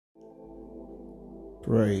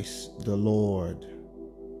Praise the Lord.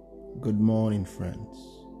 Good morning, friends.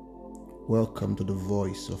 Welcome to the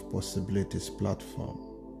Voice of Possibilities platform.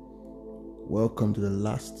 Welcome to the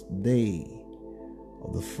last day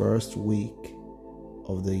of the first week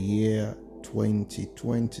of the year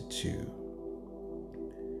 2022.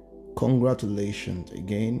 Congratulations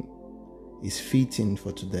again. It's fitting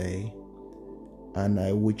for today, and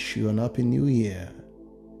I wish you an happy new year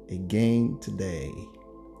again today.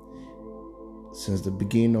 Since the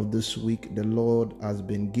beginning of this week, the Lord has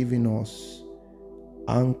been giving us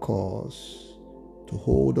anchors to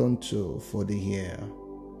hold on to for the year.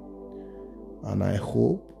 And I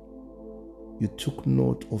hope you took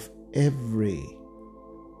note of every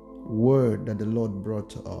word that the Lord brought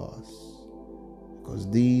to us, because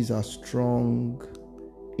these are strong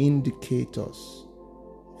indicators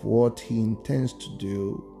of what He intends to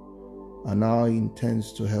do and how He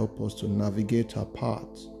intends to help us to navigate our path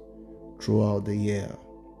throughout the year.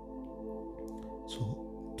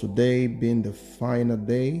 So today being the final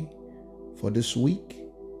day for this week,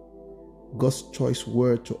 God's choice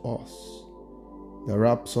word to us that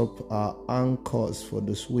wraps up our anchors for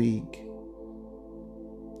this week,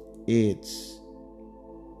 it's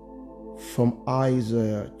from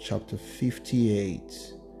Isaiah chapter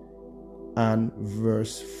 58 and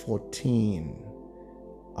verse 14.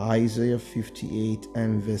 Isaiah 58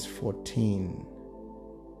 and verse 14.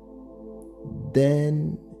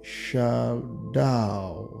 Then shalt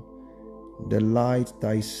thou delight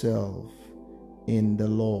thyself in the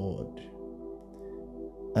Lord,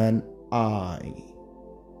 and I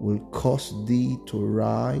will cause thee to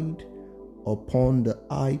ride upon the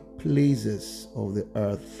high places of the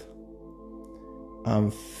earth,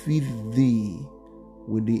 and feed thee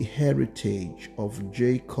with the heritage of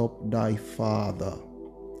Jacob thy father.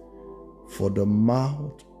 For the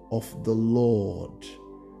mouth of the Lord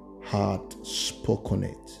hath spoken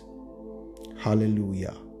it.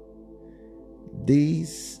 Hallelujah.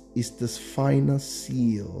 This is the final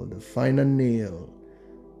seal, the final nail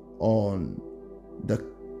on the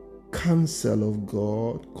counsel of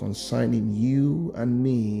God concerning you and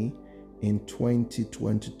me in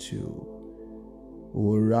 2022. We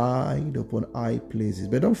will ride upon high places.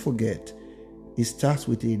 But don't forget, it starts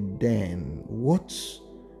with a den. What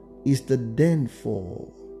is the den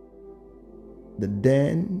for? The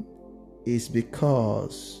den is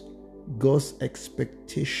because God's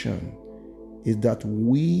expectation is that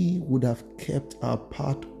we would have kept our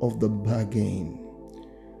part of the bargain.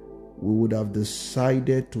 We would have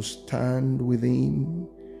decided to stand with Him,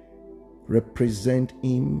 represent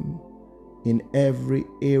Him in every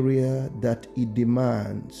area that He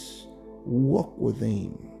demands, walk with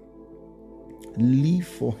Him, live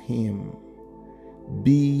for Him,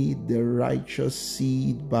 be the righteous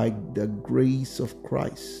seed by the grace of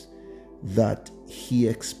Christ that He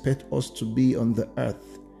expects us to be on the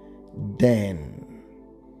earth. Then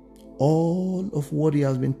all of what He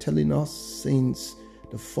has been telling us since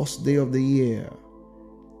the first day of the year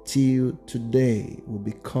till today will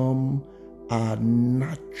become our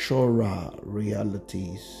natural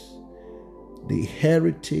realities. The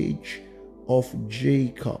heritage of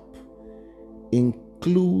Jacob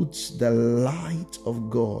includes the light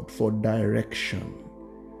of God for direction,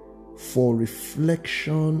 for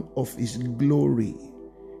reflection of His glory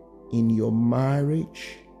in your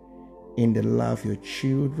marriage, in the life of your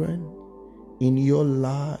children, in your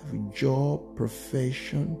life, job,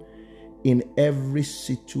 profession, in every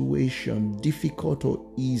situation, difficult or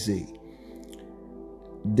easy.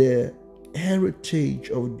 The heritage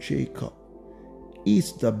of Jacob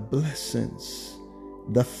is the blessings,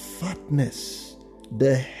 the fatness,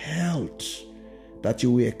 the health that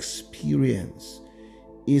you will experience,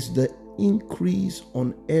 is the increase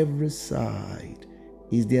on every side,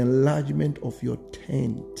 is the enlargement of your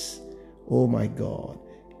tent. Oh my God,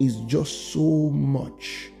 it's just so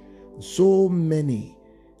much, so many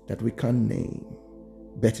that we can't name.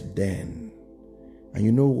 But then, and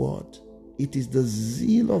you know what? It is the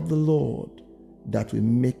zeal of the Lord that will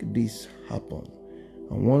make this happen.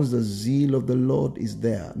 And once the zeal of the Lord is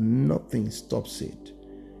there, nothing stops it.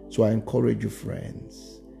 So I encourage you,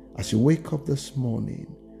 friends, as you wake up this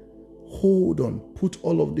morning, hold on, put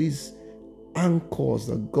all of these anchors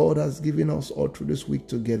that God has given us all through this week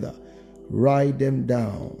together, write them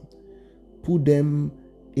down, put them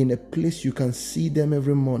in a place you can see them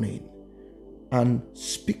every morning, and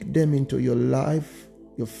speak them into your life,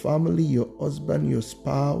 your family, your husband, your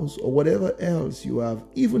spouse, or whatever else you have,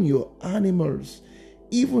 even your animals,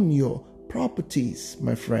 even your properties,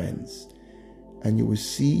 my friends. And you will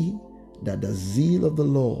see that the zeal of the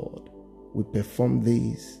Lord will perform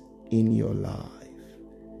this in your life.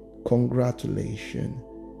 congratulations,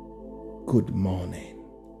 good morning,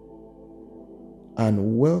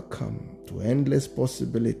 and welcome to Endless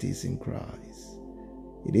Possibilities in Christ.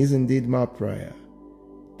 It is indeed my prayer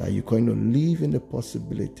that you're going to live in the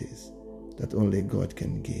possibilities that only God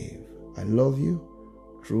can give. I love you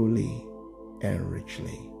truly and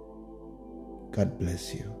richly. God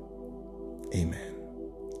bless you. Amen.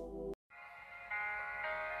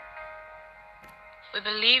 We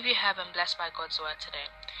believe you have been blessed by God's word today.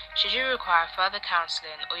 Should you require further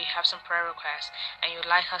counseling or you have some prayer requests and you would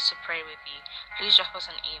like us to pray with you, please drop us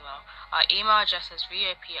an email. Our email address is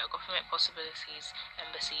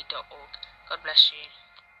vop@governmentpossibilitiesembassy.org. God bless you.